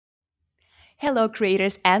Hello,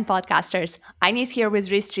 creators and podcasters. Ines here with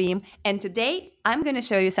Restream, and today I'm going to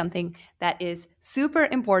show you something that is super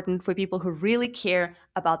important for people who really care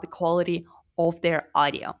about the quality of their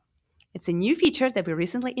audio. It's a new feature that we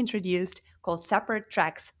recently introduced called separate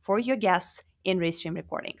tracks for your guests in Restream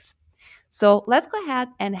recordings. So let's go ahead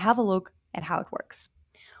and have a look at how it works.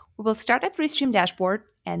 We will start at Restream dashboard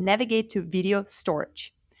and navigate to video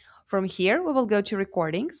storage. From here, we will go to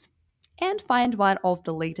recordings and find one of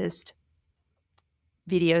the latest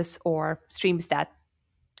videos or streams that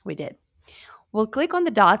we did. We'll click on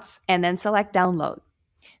the dots and then select download.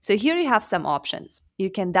 So here you have some options. You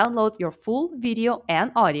can download your full video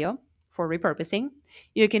and audio for repurposing.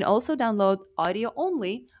 You can also download audio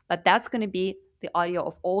only, but that's going to be the audio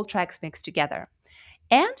of all tracks mixed together.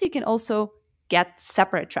 And you can also get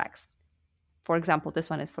separate tracks. For example, this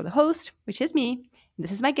one is for the host, which is me.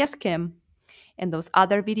 This is my guest, Kim. And those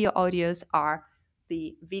other video audios are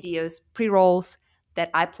the videos, pre rolls that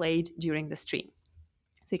I played during the stream.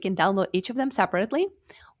 So you can download each of them separately.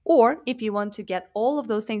 Or if you want to get all of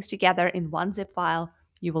those things together in one zip file,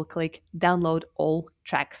 you will click download all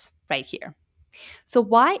tracks right here. So,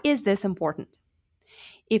 why is this important?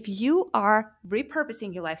 If you are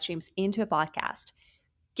repurposing your live streams into a podcast,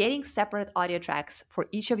 getting separate audio tracks for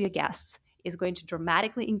each of your guests is going to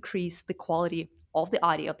dramatically increase the quality of the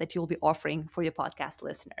audio that you'll be offering for your podcast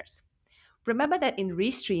listeners. Remember that in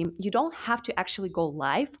Restream, you don't have to actually go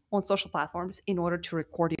live on social platforms in order to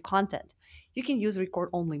record your content. You can use record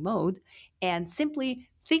only mode and simply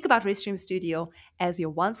think about Restream Studio as your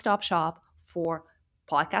one stop shop for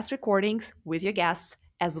podcast recordings with your guests,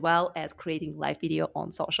 as well as creating live video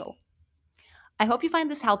on social. I hope you find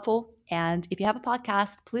this helpful. And if you have a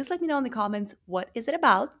podcast, please let me know in the comments what is it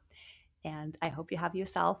about. And I hope you have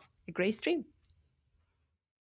yourself a great stream.